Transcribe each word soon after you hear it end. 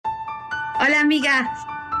Hola, amiga.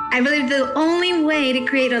 I believe the only way to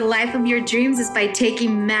create a life of your dreams is by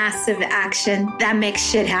taking massive action that makes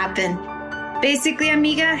shit happen. Basically,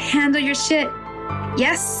 amiga, handle your shit.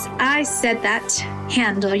 Yes, I said that.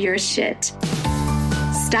 Handle your shit.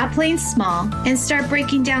 Stop playing small and start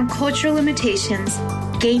breaking down cultural limitations,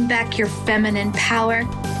 gain back your feminine power,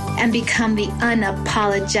 and become the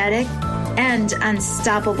unapologetic and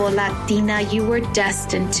unstoppable Latina you were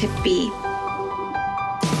destined to be.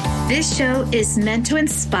 This show is meant to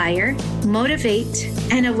inspire, motivate,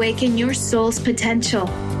 and awaken your soul's potential.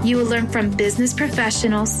 You will learn from business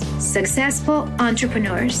professionals, successful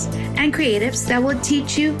entrepreneurs, and creatives that will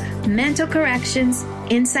teach you mental corrections,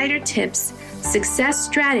 insider tips, success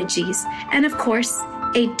strategies, and of course,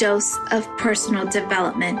 a dose of personal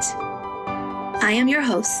development. I am your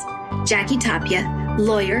host, Jackie Tapia,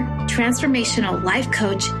 lawyer, transformational life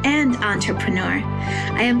coach, and entrepreneur.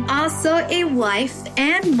 I am also a wife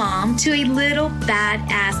and mom to a little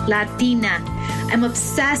badass Latina. I'm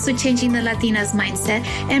obsessed with changing the Latina's mindset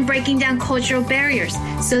and breaking down cultural barriers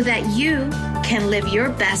so that you can live your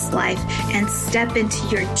best life and step into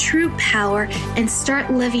your true power and start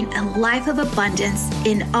living a life of abundance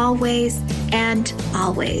in all ways and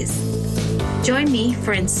always. Join me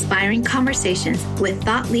for inspiring conversations with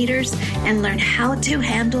thought leaders and learn how to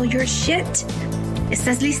handle your shit.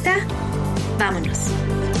 ¿Estás lista? Vámonos.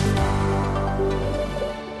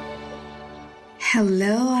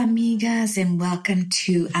 Hello, amigas, and welcome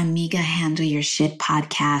to Amiga Handle Your Shit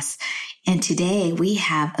podcast. And today we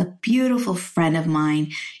have a beautiful friend of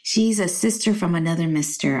mine. She's a sister from another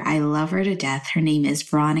mister. I love her to death. Her name is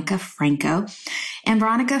Veronica Franco. And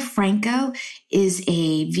Veronica Franco is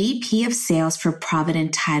a VP of sales for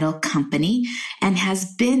Provident Title Company and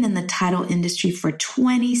has been in the title industry for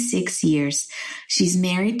 26 years. She's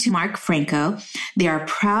married to Mark Franco. They are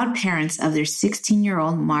proud parents of their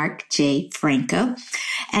 16-year-old Mark J. Franco.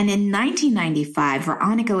 And in 1995,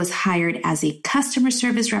 Veronica was hired as a customer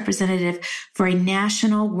service representative for a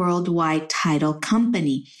national worldwide title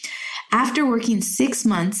company. After working 6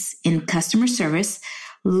 months in customer service,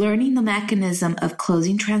 learning the mechanism of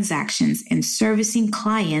closing transactions and servicing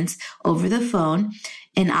clients over the phone,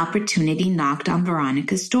 an opportunity knocked on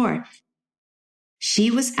Veronica's door.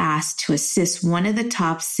 She was asked to assist one of the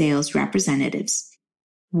top sales representatives.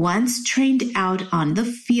 Once trained out on the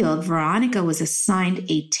field, Veronica was assigned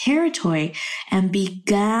a territory and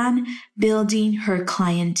began building her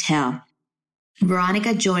clientele.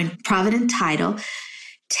 Veronica joined Provident Title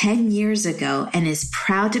 10 years ago and is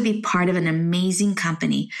proud to be part of an amazing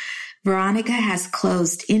company. Veronica has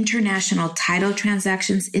closed international title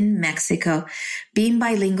transactions in Mexico. Being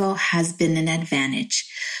bilingual has been an advantage.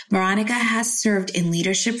 Veronica has served in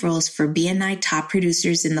leadership roles for BNI top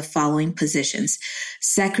producers in the following positions: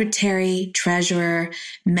 secretary, treasurer,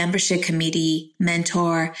 membership committee,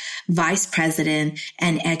 mentor, vice president,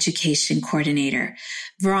 and education coordinator.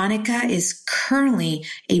 Veronica is currently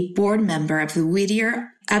a board member of the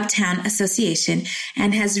Whittier Uptown Association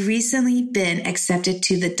and has recently been accepted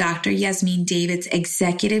to the Dr. Yasmin David's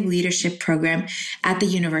Executive Leadership Program at the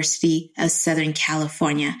University of Southern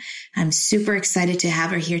California. I'm super excited to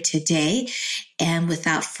have her here today. And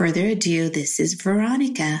without further ado, this is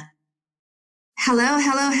Veronica. Hello,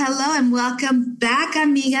 and welcome back,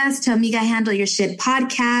 amigas, to Amiga Handle Your Shit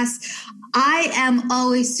podcast. I am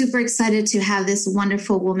always super excited to have this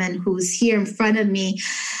wonderful woman who's here in front of me.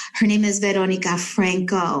 Her name is Veronica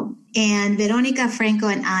Franco. And Veronica Franco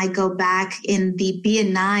and I go back in the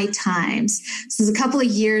BNI times. So it was a couple of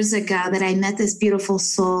years ago that I met this beautiful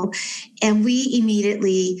soul, and we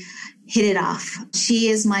immediately hit it off. She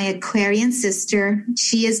is my Aquarian sister.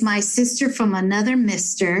 She is my sister from another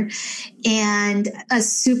mister and a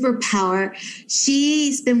superpower.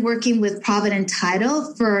 She's been working with Provident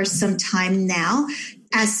Title for some time now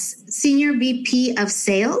as Senior VP of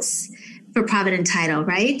Sales for Provident Title,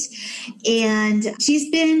 right? And she's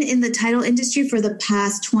been in the title industry for the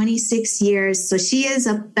past 26 years. So she is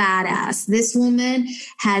a badass. This woman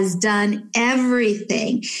has done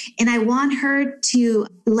everything. And I want her to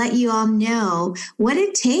let you all know what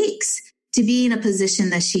it takes to be in a position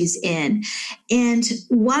that she's in. And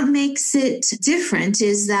what makes it different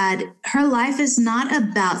is that her life is not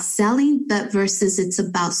about selling, but versus it's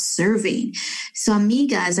about serving. So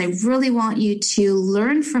amigas, I really want you to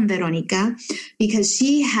learn from Veronica because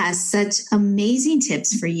she has such amazing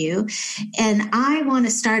tips for you. And I want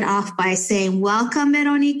to start off by saying, welcome,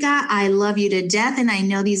 Veronica. I love you to death. And I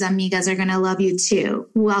know these amigas are going to love you too.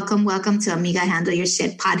 Welcome to Amiga Handle Your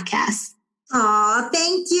Shit podcast. Oh,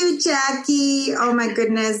 thank you, Jackie. Oh my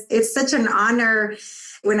goodness. It's such an honor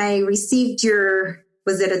when I received your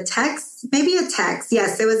was it a text? Maybe a text.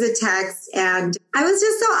 Yes, it was a text. And I was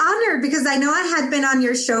just so honored because I know I had been on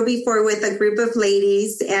your show before with a group of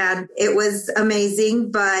ladies and it was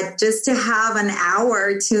amazing. But just to have an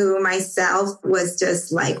hour to myself was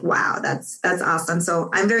just like, wow, that's awesome. So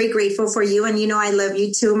I'm very grateful for you. And I love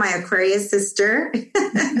you too, my Aquarius sister.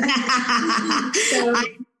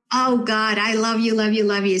 Oh God, I love you, love you,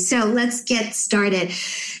 love you. So let's get started.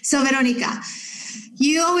 So Veronica,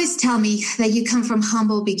 you always tell me that you come from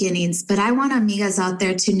humble beginnings, but I want amigas out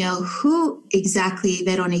there to know who exactly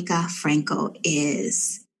Veronica Franco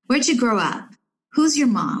is. Where'd you grow up? Who's your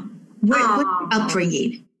mom? What's your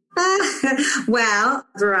upbringing? Well,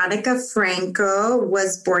 Veronica Franco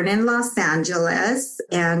was born in Los Angeles,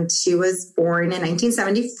 and she was born in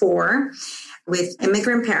 1974 with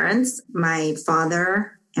immigrant parents, my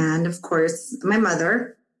father and, of course, my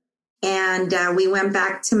mother. And we went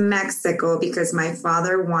back to Mexico because my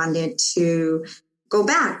father wanted to go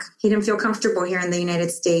back. He didn't feel comfortable here in the United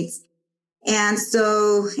States. And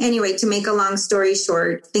so anyway, to make a long story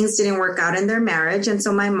short, things didn't work out in their marriage. And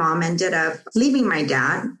so my mom ended up leaving my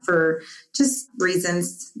dad for just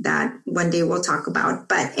reasons that one day we'll talk about.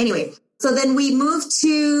 But anyway, so then we moved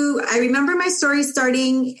I remember my story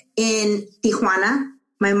starting in Tijuana.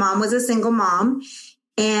 My mom was a single mom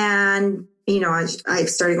and I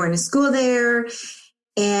started going to school there.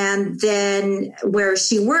 And then where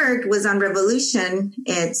she worked was on Revolution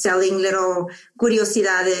and selling little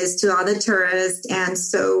curiosidades to all the tourists. And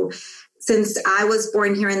so since I was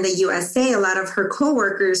born here in the USA, a lot of her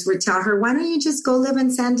coworkers would tell her, why don't you just go live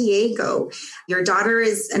in San Diego? Your daughter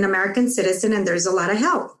is an American citizen and there's a lot of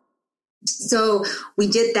help. So we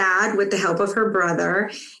did that with the help of her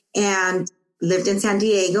brother and lived in San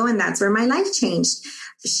Diego. And that's where my life changed.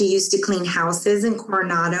 She used to clean houses in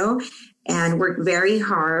Coronado and worked very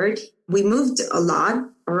hard. We moved a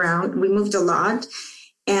lot around.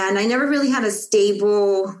 And I never really had a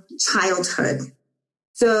stable childhood.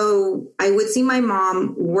 So I would see my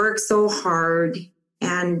mom work so hard.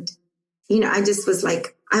 And, I just was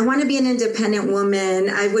like, I want to be an independent woman.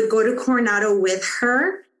 I would go to Coronado with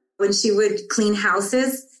her when she would clean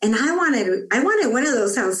houses. And I wanted one of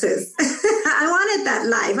those houses. I wanted that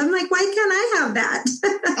life. I'm like, why can't I have that?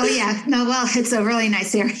 Oh, yeah. No, well, it's a really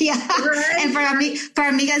nice area. Right. And for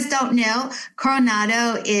amigas don't know,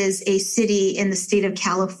 Coronado is a city in the state of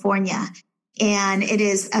California. And it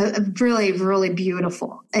is a really, really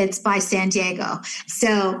beautiful. It's by San Diego.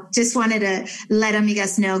 So just wanted to let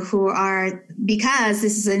amigas know because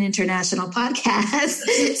this is an international podcast,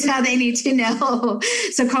 so they need to know.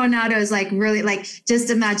 So Coronado is just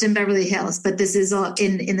imagine Beverly Hills, but this is all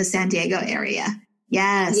in the San Diego area.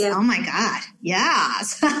 Yes. Yeah. Oh my God.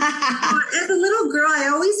 Yes. As a little girl, I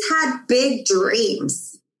always had big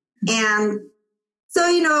dreams. And so,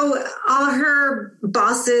 all her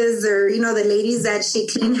bosses or, the ladies that she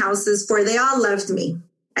cleaned houses for, they all loved me.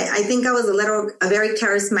 I think I was a very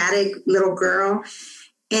charismatic little girl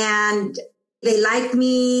and they liked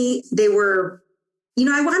me. They were,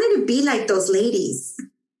 I wanted to be like those ladies.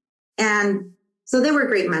 And so they were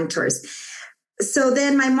great mentors. So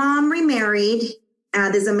then my mom remarried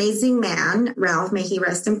this amazing man, Ralph, may he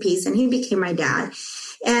rest in peace. And he became my dad.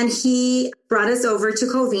 And he brought us over to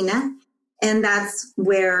Covina. And that's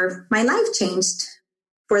where my life changed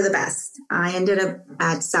for the best. I ended up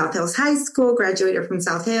at South Hills High School, graduated from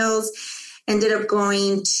South Hills, ended up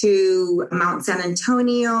going to Mount San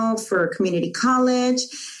Antonio for community college.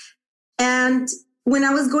 And when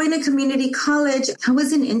I was going to community college, I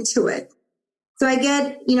wasn't into it. So I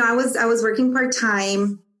was working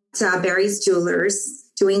part-time at Barry's Jewelers,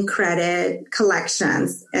 doing credit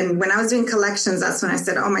collections. And when I was doing collections, that's when I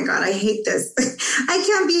said, oh my God, I hate this. I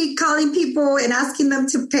can't be calling people and asking them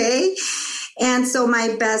to pay. And so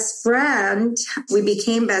my best friend, we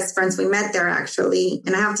became best friends. We met there actually.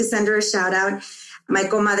 And I have to send her a shout out. My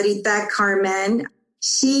comadrita Carmen,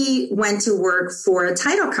 she went to work for a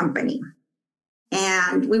title company.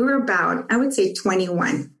 And we were about, I would say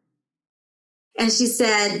 21. And she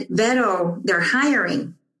said, Vero, they're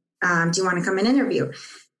hiring. Do you want to come and interview?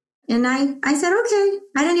 And I said, okay.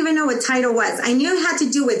 I didn't even know what title was. I knew it had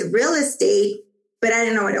to do with real estate, but I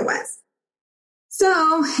didn't know what it was.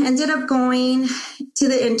 So ended up going to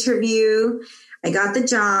the interview. I got the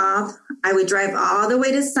job. I would drive all the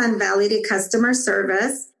way to Sun Valley to customer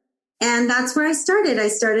service. And that's where I started. I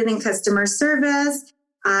started in customer service.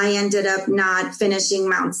 I ended up not finishing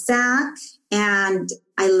Mount SAC. And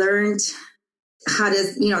I learned how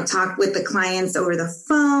to, talk with the clients over the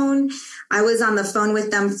phone. I was on the phone with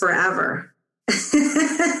them forever.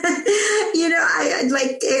 I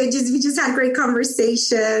like we just had great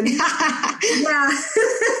conversation. Yeah.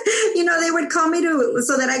 They would call me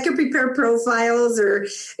so that I could prepare profiles or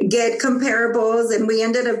get comparables. And we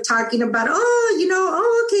ended up talking about,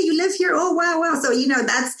 okay, you live here. Oh, wow. So,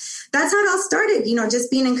 that's how it all started,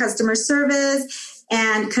 just being in customer service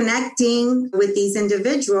and connecting with these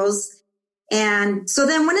individuals. And so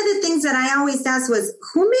then one of the things that I always asked was,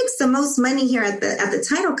 who makes the most money here at the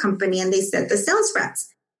title company? And they said the sales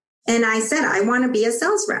reps. And I said, I want to be a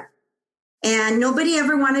sales rep. And nobody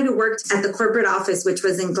ever wanted to work at the corporate office, which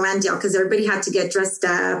was in Glendale, because everybody had to get dressed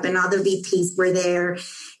up and all the VPs were there.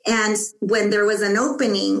 And when there was an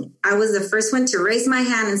opening, I was the first one to raise my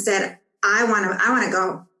hand and said, I want to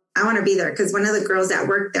go. I want to be there, because one of the girls that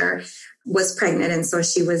worked there was pregnant. And so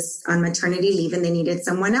she was on maternity leave and they needed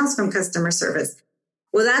someone else from customer service.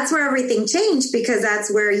 Well, that's where everything changed, because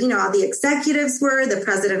that's where, all the executives were, the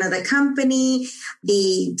president of the company,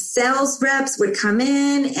 the sales reps would come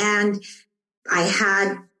in, and I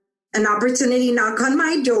had an opportunity knock on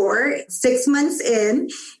my door 6 months in,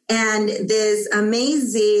 and this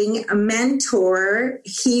amazing mentor,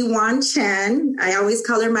 Hee Wan Chen, I always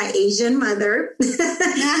call her my Asian mother.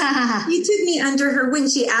 She took me under her wing.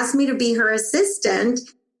 She asked me to be her assistant,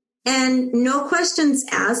 and no questions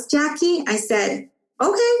asked, Jackie. I said,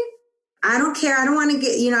 okay, I don't care. I don't want to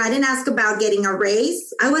get, I didn't ask about getting a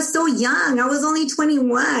raise. I was so young. I was only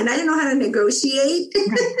 21. I didn't know how to negotiate.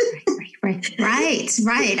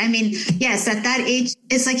 Right. I mean, yes, at that age,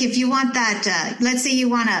 it's like if you want that, let's say you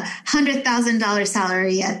want $100,000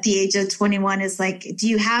 salary at the age of 21, it's like, do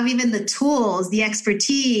you have even the tools, the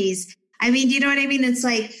expertise? I mean, do you know what I mean? It's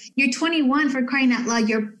like, you're 21, for crying out loud.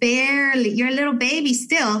 You're a little baby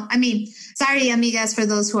still. I mean, sorry, amigas, for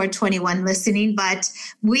those who are 21 listening, but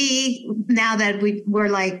now that we're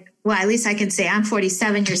like, well, at least I can say I'm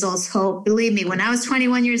 47 years old. So believe me, when I was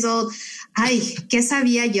 21 years old, ¿qué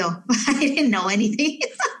sabía yo? I didn't know anything.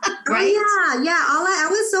 Right? Oh, yeah. I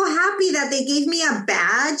was so happy that they gave me a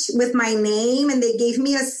badge with my name and they gave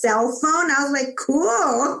me a cell phone. I was like,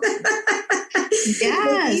 cool.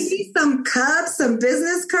 Yes. They gave me some cups, some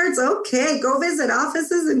business cards. Okay, go visit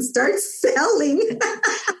offices and start selling.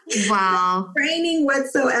 Wow. Training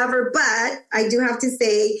whatsoever. But I do have to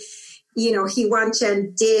say, Hee Wan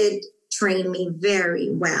Chen did train me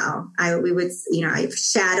very well. I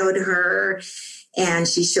shadowed her, and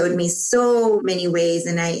she showed me so many ways.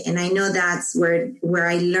 And I know that's where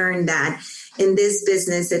I learned that in this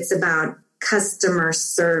business, it's about customer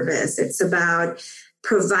service. It's about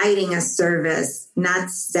providing a service, not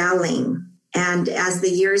selling. And as the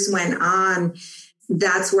years went on,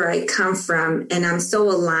 that's where I come from. And I'm so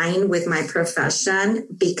aligned with my profession,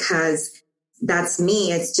 because that's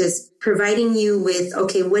me. It's just providing you with,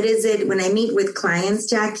 okay, what is it? When I meet with clients,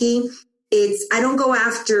 Jackie, I don't go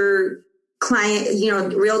after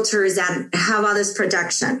realtors that have all this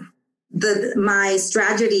production. My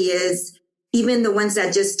strategy is, even the ones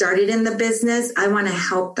that just started in the business, I want to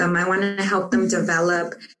help them. I want to help them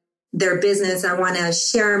develop their business. I want to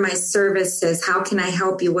share my services. How can I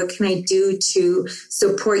help you? What can I do to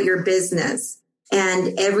support your business?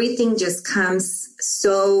 And everything just comes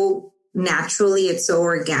so naturally. It's so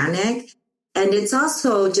organic. And it's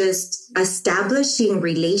also just establishing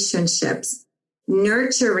relationships,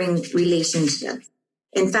 nurturing relationships.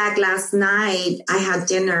 In fact, last night I had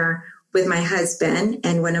dinner with my husband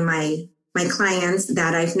and one of my clients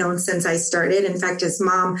that I've known since I started. In fact, his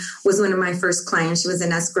mom was one of my first clients. She was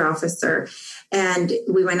an escrow officer. And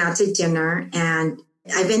we went out to dinner, and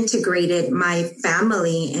I've integrated my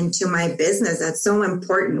family into my business. That's so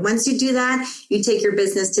important. Once you do that, you take your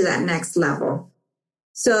business to that next level.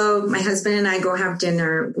 So my husband and I go have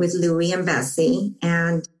dinner with Louie and Bessie.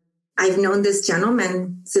 And I've known this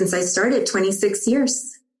gentleman since I started 26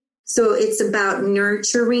 years. So it's about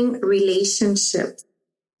nurturing relationships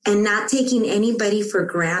and not taking anybody for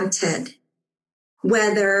granted.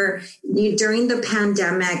 Whether during the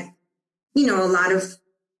pandemic, a lot of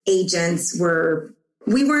agents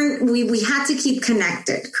we had to keep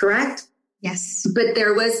connected, correct? Yes. But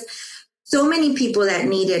there was so many people that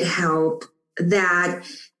needed help, that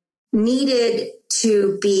needed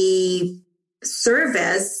to be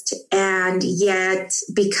serviced, and yet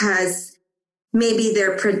because maybe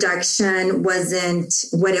their production wasn't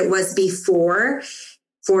what it was before,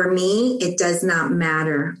 for me, it does not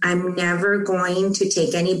matter. I'm never going to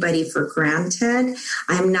take anybody for granted.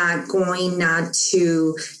 I'm not going not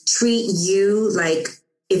to treat you like,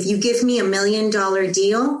 if you give me $1 million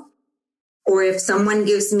deal, or if someone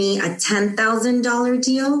gives me a $10,000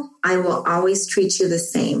 deal, I will always treat you the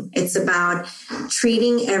same. It's about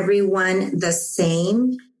treating everyone the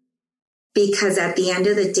same because at the end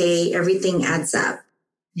of the day, everything adds up.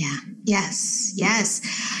 Yeah. Yes. Yes.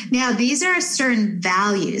 Now, these are certain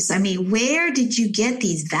values. I mean, where did you get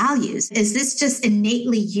these values? Is this just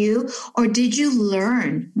innately you, or did you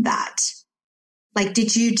learn that? Like,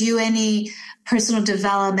 did you do any personal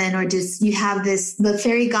development, or just you have the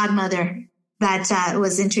fairy godmother that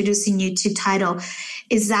was introducing you to title?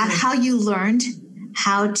 Is that how you learned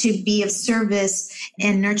how to be of service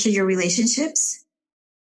and nurture your relationships?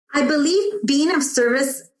 I believe being of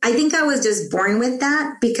service, I think I was just born with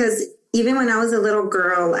that, because even when I was a little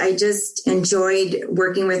girl, I just enjoyed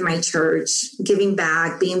working with my church, giving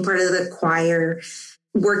back, being part of the choir,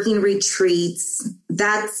 working retreats.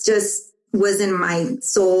 That's just was in my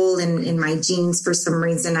soul and in my genes for some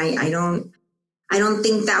reason. I don't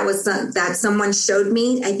think that was that someone showed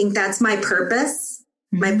me. I think that's my purpose.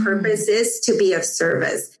 My purpose is to be of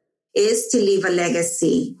service, is to leave a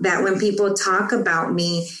legacy that when people talk about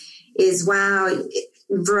me is, wow,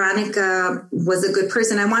 Veronica was a good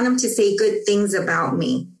person. I want them to say good things about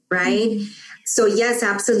me, right? So yes,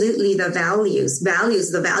 absolutely. The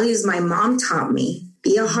values my mom taught me.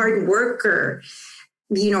 Be a hard worker,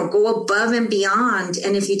 go above and beyond.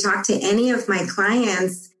 And if you talk to any of my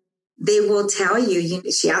clients, they will tell you,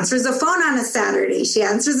 she answers the phone on a Saturday. She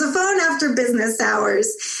answers the phone after business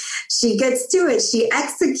hours. She gets to it. She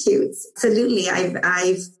executes. Absolutely.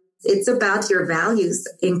 It's about your values,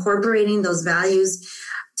 incorporating those values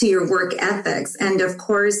to your work ethics. And of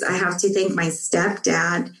course, I have to thank my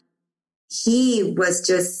stepdad. He was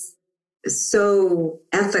just so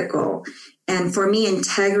ethical. And for me,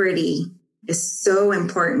 integrity is so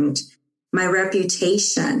important. My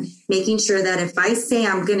reputation, making sure that if I say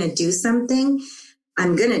I'm going to do something,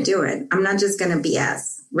 I'm going to do it. I'm not just going to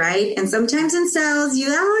BS, right? And sometimes in sales,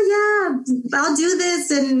 I'll do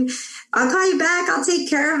this and I'll call you back. I'll take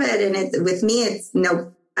care of it. And with me, it's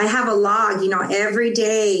no, I have a log, every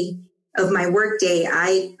day of my workday,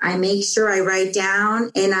 I make sure I write down,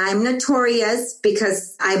 and I'm notorious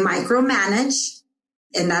because I micromanage,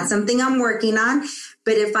 and that's something I'm working on.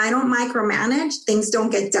 But if I don't micromanage, things don't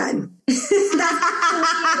get done.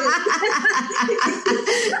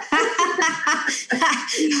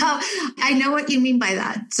 I know what you mean by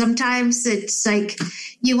that. Sometimes it's like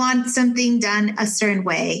you want something done a certain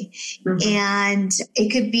way, and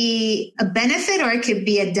it could be a benefit or it could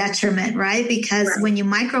be a detriment, right? Because when you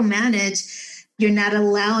micromanage, you're not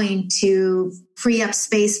allowing to free up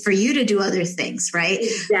space for you to do other things, right?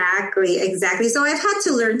 Exactly. So I've had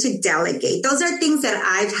to learn to delegate. Those are things that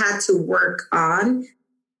I've had to work on.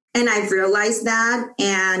 And I've realized that.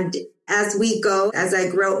 And as I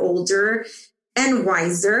grow older and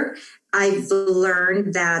wiser, I've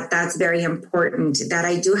learned that that's very important, that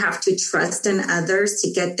I do have to trust in others to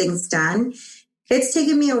get things done. It's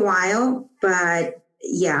taken me a while, but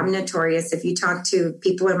yeah, I'm notorious. If you talk to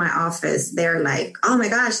people in my office, they're like, oh my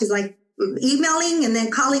gosh, she's like emailing and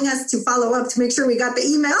then calling us to follow up to make sure we got the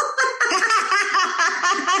email.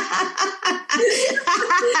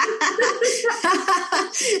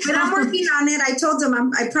 But I'm working on it. I told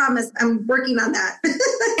them, I promise I'm working on that.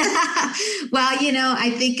 Well, I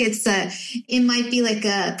think it might be like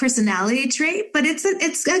a personality trait, but it's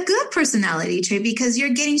a good personality trait because you're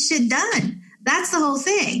getting shit done. That's the whole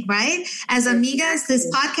thing, right? As amigas, this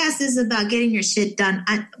podcast is about getting your shit done,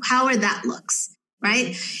 however that looks,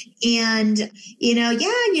 right? And,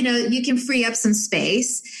 you can free up some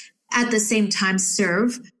space at the same time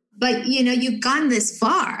serve, but, you've gone this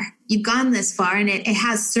far. And it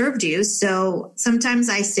has served you. So sometimes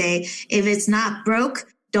I say, if it's not broke,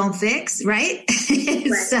 don't fix, right?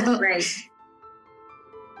 Right.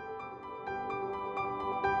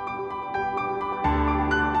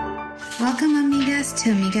 Welcome, amigas,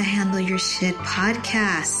 to Amiga Handle Your Shit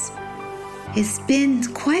podcast. It's been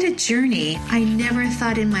quite a journey. I never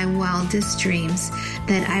thought in my wildest dreams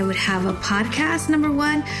that I would have a podcast, number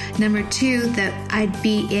one. Number two, that I'd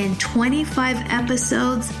be in 25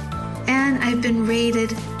 episodes. And I've been rated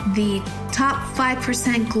the top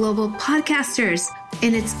 5% global podcasters.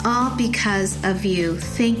 And it's all because of you.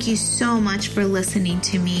 Thank you so much for listening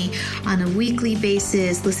to me on a weekly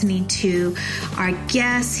basis, listening to our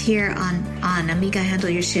guests here on Amiga Handle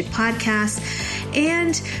Your Shit podcast.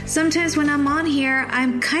 And sometimes when I'm on here,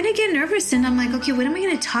 I'm kind of get nervous and I'm like, okay, what am I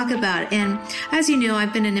going to talk about? And as you know,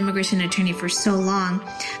 I've been an immigration attorney for so long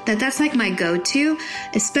that that's like my go-to,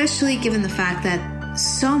 especially given the fact that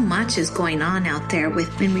so much is going on out there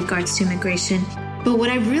in regards to immigration. But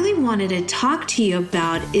what I really wanted to talk to you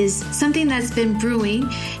about is something that's been brewing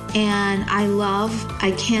and I love.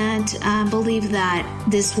 I can't believe that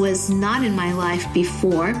this was not in my life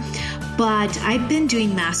before, but I've been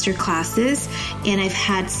doing master classes and I've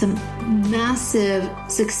had some massive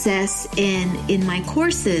success in my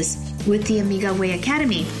courses with the Amiga Way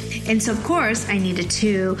Academy. And so, of course, I needed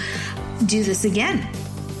to do this again.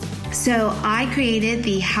 So I created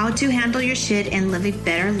the How to Handle Your Shit and Live a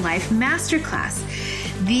Better Life Masterclass.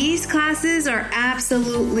 These classes are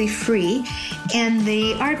absolutely free, and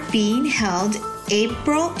they are being held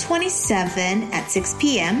April 27 at 6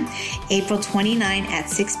 p.m., April 29 at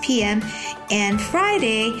 6 p.m., and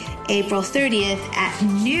Friday, April 30th at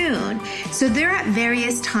noon. So they're at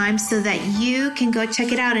various times so that you can go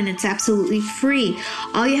check it out, and it's absolutely free.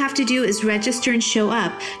 All you have to do is register and show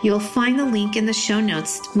up. You'll find the link in the show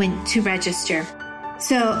notes to register.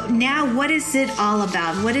 So now what is it all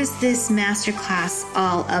about? What is this masterclass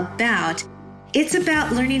all about? It's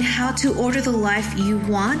about learning how to order the life you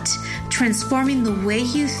want, transforming the way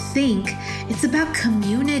you think. It's about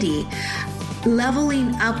community,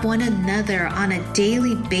 leveling up one another on a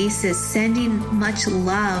daily basis, sending much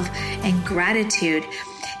love and gratitude.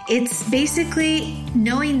 It's basically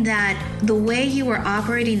knowing that the way you were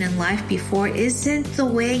operating in life before isn't the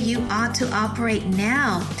way you ought to operate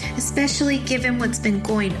now, especially given what's been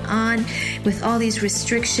going on with all these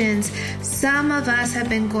restrictions. Some of us have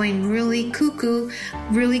been going really cuckoo,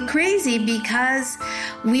 really crazy because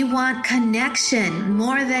we want connection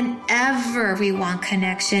more than ever. We want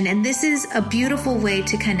connection, and this is a beautiful way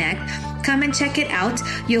to connect. Come and check it out.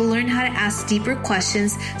 You'll learn how to ask deeper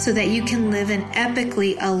questions so that you can live an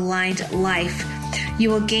epically aligned life.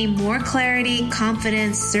 You will gain more clarity,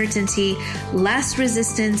 confidence, certainty, less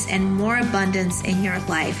resistance, and more abundance in your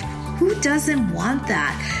life. Who doesn't want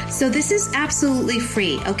that? So this is absolutely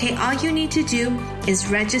free, okay? All you need to do is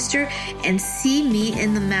register and see me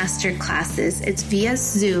in the master classes. It's via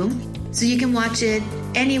Zoom. So you can watch it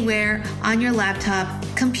anywhere on your laptop,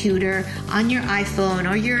 computer, on your iPhone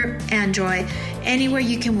or your Android, anywhere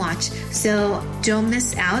you can watch. So don't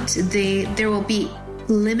miss out. There will be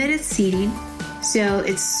limited seating. So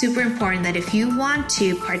it's super important that if you want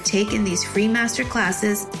to partake in these free master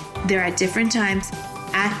classes, they're at different times.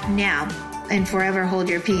 Act now and forever hold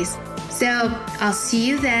your peace. So I'll see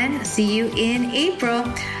you then. See you in April.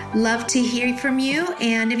 Love to hear from you.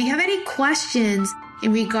 And if you have any questions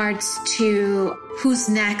in regards to who's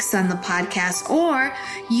next on the podcast, or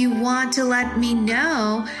you want to let me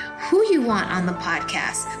know who you want on the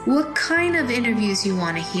podcast, what kind of interviews you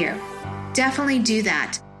want to hear, definitely do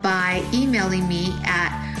that by emailing me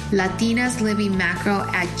at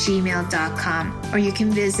latinaslivingmacro@gmail.com, or you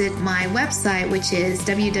can visit my website, which is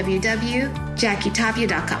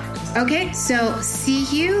www.jackietapia.com. Okay, so see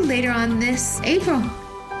you later on this April.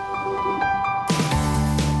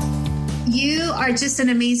 You are just an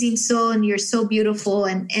amazing soul, and you're so beautiful,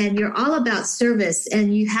 and you're all about service,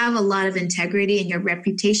 and you have a lot of integrity, and your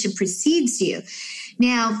reputation precedes you.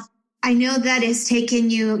 Now, I know that it's taken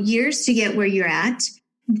you years to get where you're at.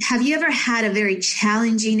 Have you ever had a very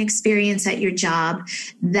challenging experience at your job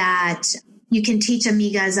that you can teach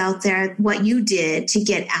amigas out there what you did to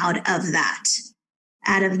get out of that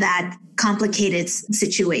complicated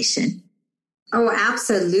situation? Oh,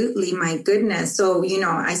 absolutely. My goodness. So,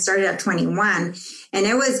 I started at 21 and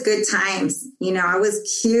it was good times. I was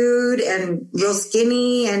cute and real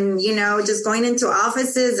skinny and, just going into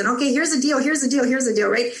offices and, okay, here's a deal,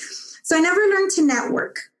 right? So I never learned to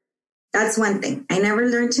network. That's one thing. I never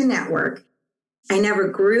learned to network. I never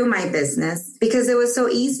grew my business because it was so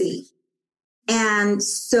easy. And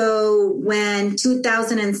so when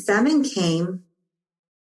 2007 came,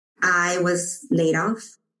 I was laid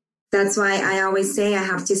off. That's why I always say I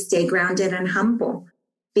have to stay grounded and humble,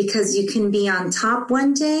 because you can be on top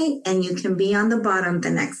one day and you can be on the bottom the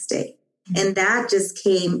next day. And that just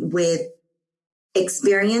came with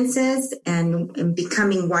experiences and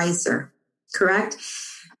becoming wiser. Correct?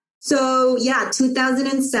 So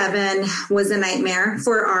 2007 was a nightmare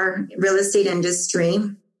for our real estate industry.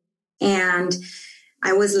 And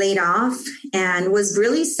I was laid off and was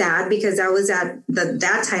really sad because I was at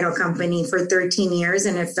that title company for 13 years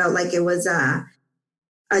and it felt like it was a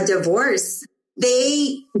divorce.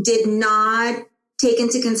 They did not take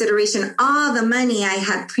into consideration all the money I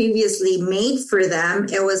had previously made for them.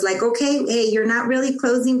 It was like, okay, hey, you're not really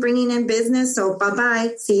bringing in business. So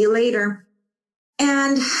bye-bye. See you later.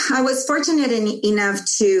 And I was fortunate enough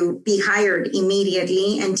to be hired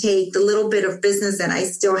immediately and take the little bit of business that I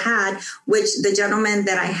still had, which the gentleman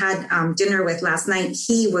that I had dinner with last night,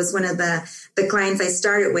 he was one of the clients I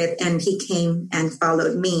started with, and he came and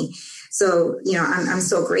followed me. So, I'm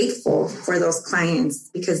so grateful for those clients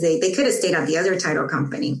because they could have stayed at the other title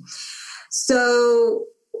company. So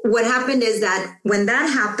what happened is that when that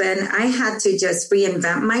happened, I had to just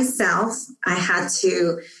reinvent myself. I had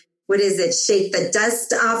to, shake the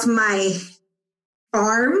dust off my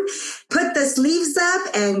arm, put the sleeves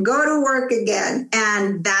up and go to work again.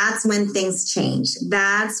 And that's when things changed.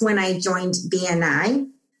 That's when I joined BNI.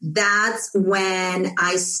 That's when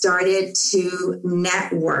I started to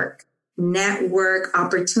network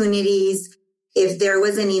opportunities. If there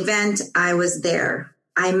was an event, I was there.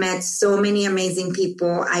 I met so many amazing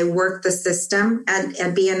people. I worked the system at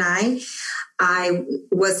BNI. I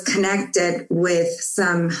was connected with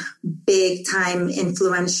some big time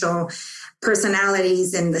influential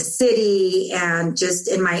personalities in the city and just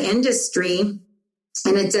in my industry.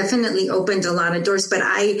 And it definitely opened a lot of doors, but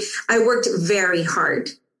I worked very hard.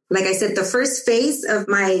 Like I said, the first phase of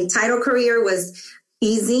my title career was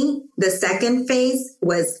easy. The second phase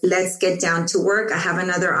was let's get down to work. I have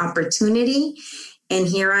another opportunity. And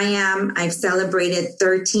here I am. I've celebrated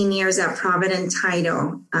 13 years at Provident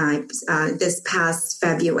Title this past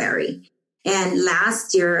February. And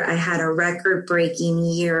last year, I had a record-breaking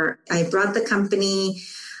year. I brought the company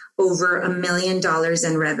over $1 million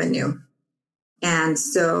in revenue. And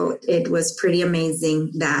so it was pretty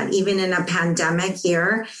amazing that even in a pandemic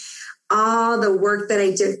year, all the work that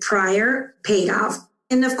I did prior paid off.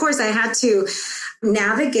 And of course, I had to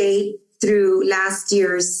navigate through last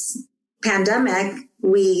year's pandemic. A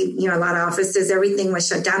lot of offices, everything was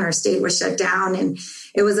shut down. Our state was shut down and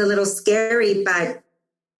it was a little scary, but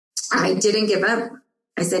I didn't give up.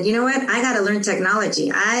 I said, you know what? I got to learn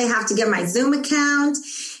technology. I have to get my Zoom account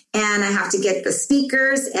and I have to get the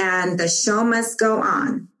speakers and the show must go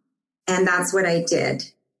on. And that's what I did.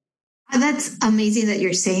 That's amazing that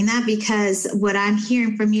you're saying that, because what I'm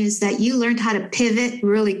hearing from you is that you learned how to pivot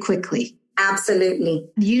really quickly. Absolutely.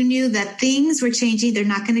 You knew that things were changing. They're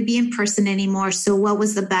not going to be in person anymore. So what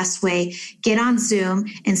was the best way? Get on Zoom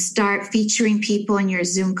and start featuring people in your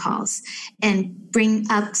Zoom calls and bring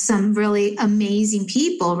up some really amazing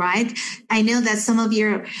people, right? I know that some of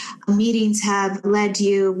your meetings have led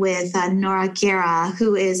you with Nora Guerra,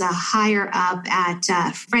 who is a higher up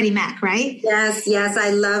at Freddie Mac, right? Yes. I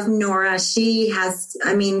love Nora. She has,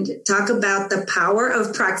 talk about the power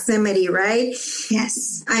of proximity, right?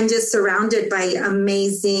 Yes. I'm just surrounded by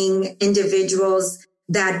amazing individuals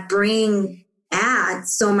that add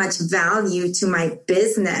so much value to my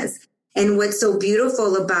business. And what's so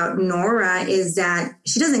beautiful about Nora is that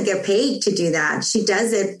she doesn't get paid to do that. She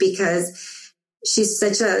does it because she's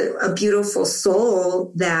such a beautiful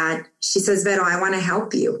soul that she says, Vero, I want to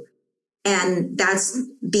help you. And that's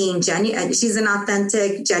being genuine. She's an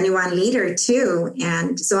authentic, genuine leader too.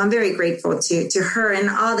 And so I'm very grateful to her and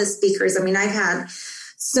all the speakers. I've had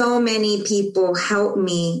so many people help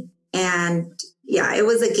me, and yeah, it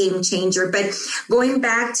was a game changer. But going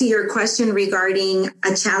back to your question regarding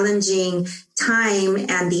a challenging time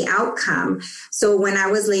and the outcome. So when I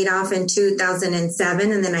was laid off in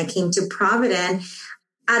 2007, and then I came to Provident,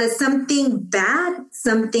 out of something bad,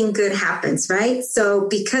 something good happens, right? So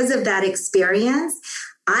because of that experience,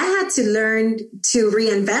 I had to learn to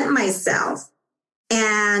reinvent myself.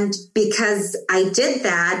 And because I did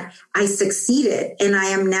that, I succeeded. And I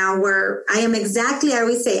am now where I am exactly, I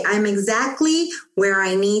always say, I'm exactly where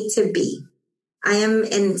I need to be. I am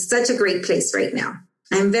in such a great place right now.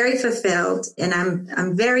 I'm very fulfilled, and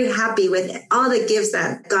I'm very happy with all the gifts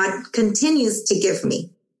that God continues to give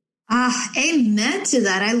me. Amen to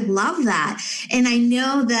that. I love that. And I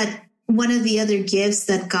know that one of the other gifts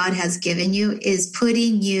that God has given you is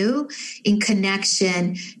putting you in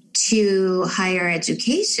connection to higher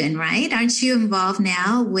education, right? Aren't you involved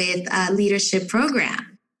now with a leadership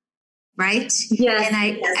program, right? Yes. And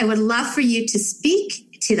I would love for you to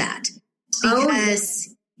speak to that, because,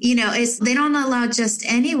 they don't allow just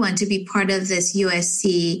anyone to be part of this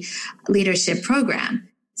USC leadership program.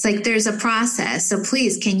 It's like there's a process. So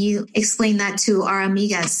please, can you explain that to our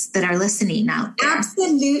amigas that are listening out there?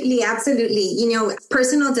 Absolutely.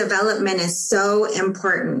 Personal development is so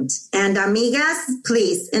important. And amigas,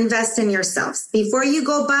 please invest in yourselves. Before you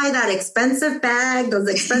go buy that expensive bag, those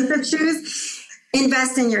expensive shoes,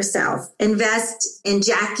 invest in yourself. Invest in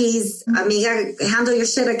Jackie's Amiga Handle Your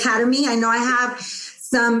Shit Academy. I know I have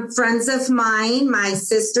some friends of mine, my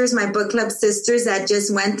sisters, my book club sisters that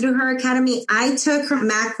just went through her academy. I took her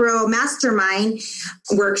macro mastermind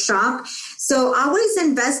workshop. So always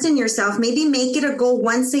invest in yourself. Maybe make it a goal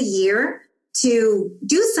once a year to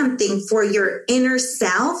do something for your inner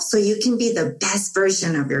self so you can be the best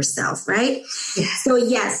version of yourself, right? Yeah. So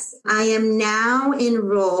yes, I am now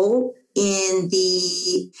enrolled in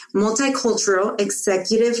the Multicultural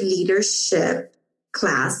Executive Leadership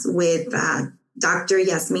class with Dr.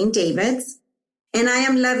 Yasmin Davids. And I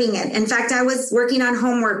am loving it. In fact, I was working on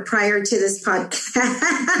homework prior to this podcast.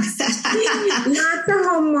 Lots of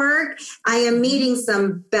homework. I am meeting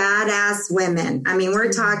some badass women. I mean,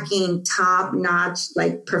 we're talking top-notch,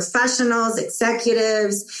 like professionals,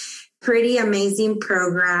 executives, pretty amazing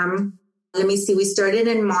program. Let me see. We started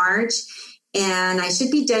in March. And I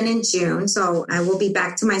should be done in June. So I will be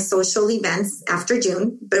back to my social events after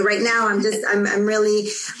June. But right now I'm really,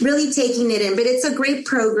 really taking it in. But it's a great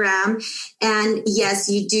program. And yes,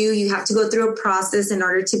 you have to go through a process in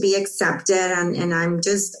order to be accepted. And I'm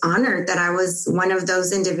just honored that I was one of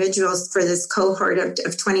those individuals for this cohort of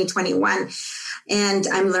 2021. And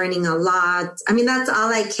I'm learning a lot. I mean, that's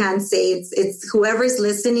all I can say. It's whoever's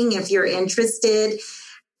listening, if you're interested,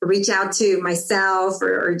 reach out to myself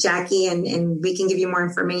or Jackie and we can give you more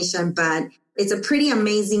information, but it's a pretty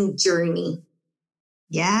amazing journey.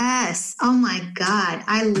 Yes. Oh my God.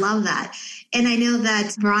 I love that. And I know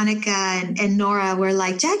that Veronica and Nora were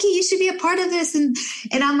like, Jackie, you should be a part of this. And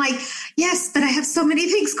I'm like, yes, but I have so many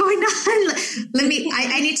things going on.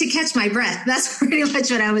 I need to catch my breath. That's pretty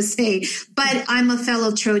much what I was saying. But I'm a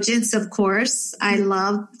fellow Trojan, so of course, I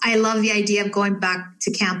love the idea of going back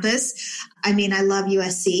to campus. I mean, I love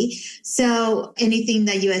USC. So anything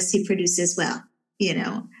that USC produces, well,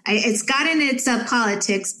 it's gotten its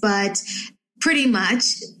politics, but pretty much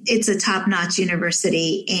it's a top-notch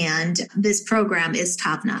university and this program is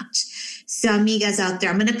top-notch. So amigas out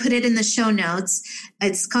there, I'm going to put it in the show notes.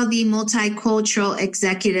 It's called the Multicultural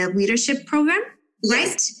Executive Leadership Program,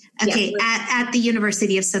 right? Okay, at the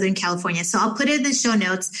University of Southern California. So I'll put it in the show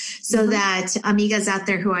notes so that amigas out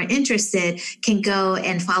there who are interested can go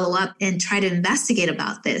and follow up and try to investigate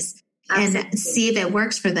about this and see if it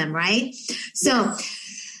works for them, right? So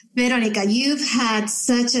Veronica, you've had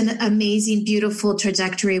such an amazing, beautiful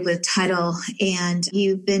trajectory with Tidal, and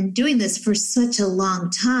you've been doing this for such a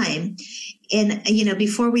long time. And,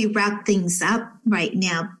 before we wrap things up right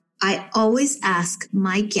now, I always ask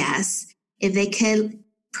my guests if they could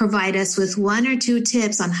provide us with 1 or 2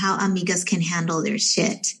 tips on how amigas can handle their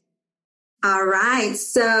shit. All right.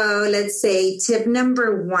 So let's say tip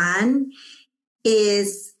number 1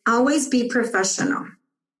 is always be professional.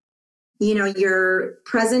 Your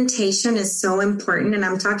presentation is so important, and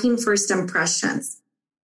I'm talking first impressions.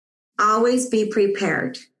 Always be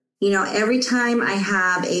prepared. Every time I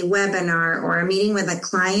have a webinar or a meeting with a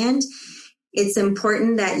client, it's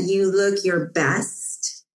important that you look your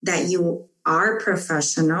best, that you are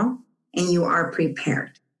professional, and you are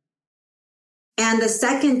prepared. And the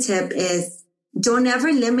second tip is don't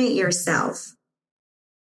ever limit yourself.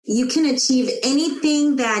 You can achieve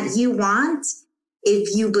anything that you want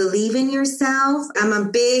if you believe in yourself. I'm a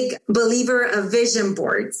big believer of vision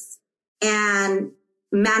boards and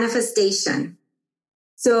manifestation.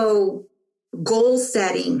 So goal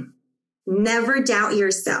setting, never doubt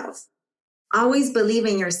yourself. Always believe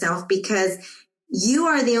in yourself because you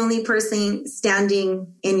are the only person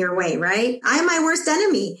standing in your way, right? I'm my worst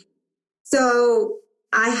enemy. So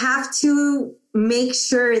I have to make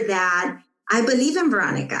sure that I believe in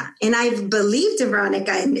Veronica, and I've believed in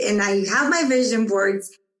Veronica, and I have my vision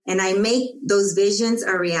boards, and I make those visions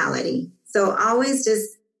a reality. So always just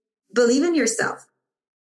believe in yourself.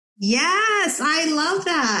 Yes, I love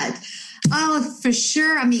that. Oh, for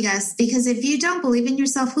sure, amigas, because if you don't believe in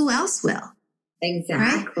yourself, who else will?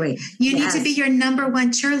 Exactly. Right? You need to be your number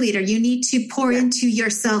one cheerleader. You need to pour into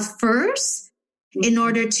yourself first in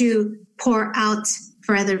order to pour out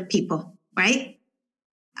for other people, right?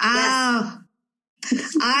 Oh,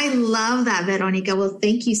 I love that, Veronica. Well,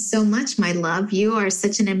 thank you so much, my love. You are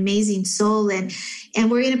such an amazing soul. And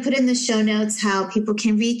we're going to put in the show notes how people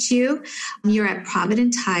can reach you. You're at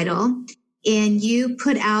Provident Tidal, and you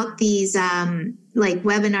put out these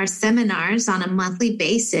webinar seminars on a monthly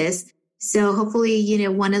basis. So hopefully,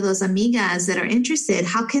 one of those amigas that are interested,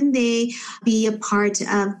 how can they be a part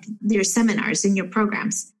of your seminars and your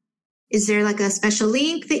programs? Is there like a special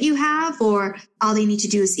link that you have, or all they need to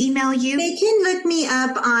do is email you? They can look me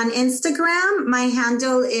up on Instagram. My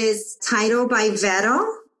handle is Tidal by Vero.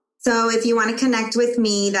 So if you want to connect with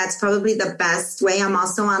me, that's probably the best way. I'm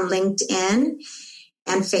also on LinkedIn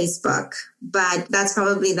and Facebook, but that's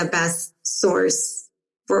probably the best source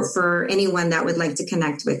for anyone that would like to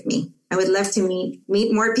connect with me. I would love to meet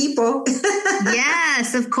more people.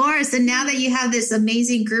 Yes, of course. And now that you have this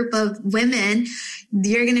amazing group of women,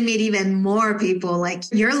 you're going to meet even more people. Like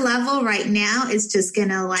your level right now is just going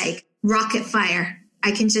to rocket fire.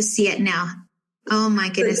 I can just see it now. Oh my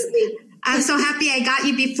goodness. I'm so happy I got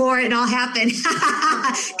you before it all happened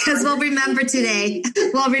because we'll remember today.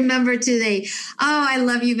 Oh, I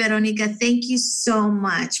love you, Veronica. Thank you so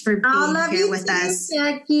much for being here with us.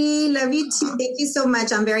 Jackie. Love you too. Thank you so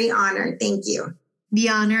much. I'm very honored. Thank you. The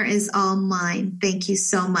honor is all mine. Thank you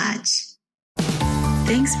so much.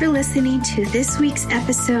 Thanks for listening to this week's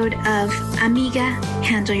episode of Amiga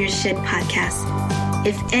Handle Your Shit podcast.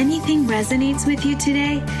 If anything resonates with you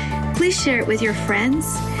today, please share it with your friends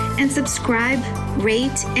and subscribe,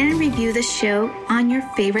 rate, and review the show on your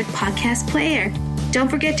favorite podcast player. Don't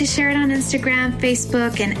forget to share it on Instagram,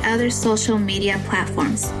 Facebook, and other social media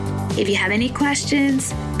platforms. If you have any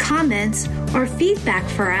questions, comments, or feedback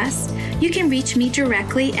for us, you can reach me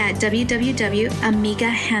directly at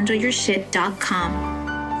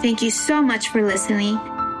www.amigahandleyourshit.com. Thank you so much for listening.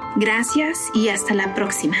 Gracias y hasta la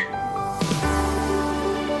próxima.